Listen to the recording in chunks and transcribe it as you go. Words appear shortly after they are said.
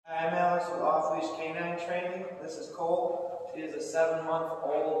Alex with Offleashk9 training. This is Koal. She is a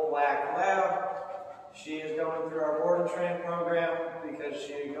 7-month-old black lab. She is going through our board and train program because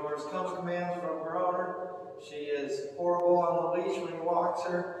she ignores come commands from her owner. She is horrible on the leash when he walks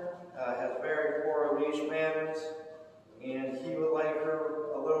her, has very poor leash manners, and he would like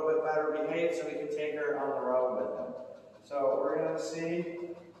her a little bit better behaved so we can take her on the road with him. So we're going to see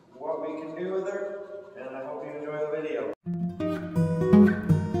what we can do with her, and I hope you enjoy the video.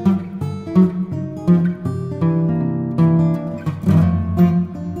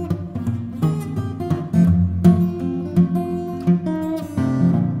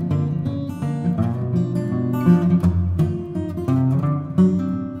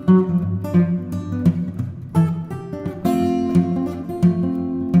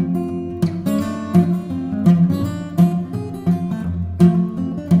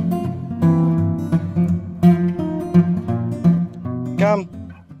 Come.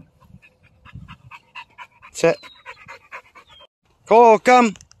 Sit. Koal,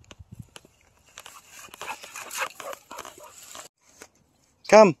 come.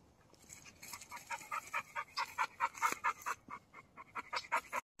 Come.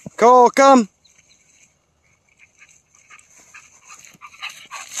 Koal, come.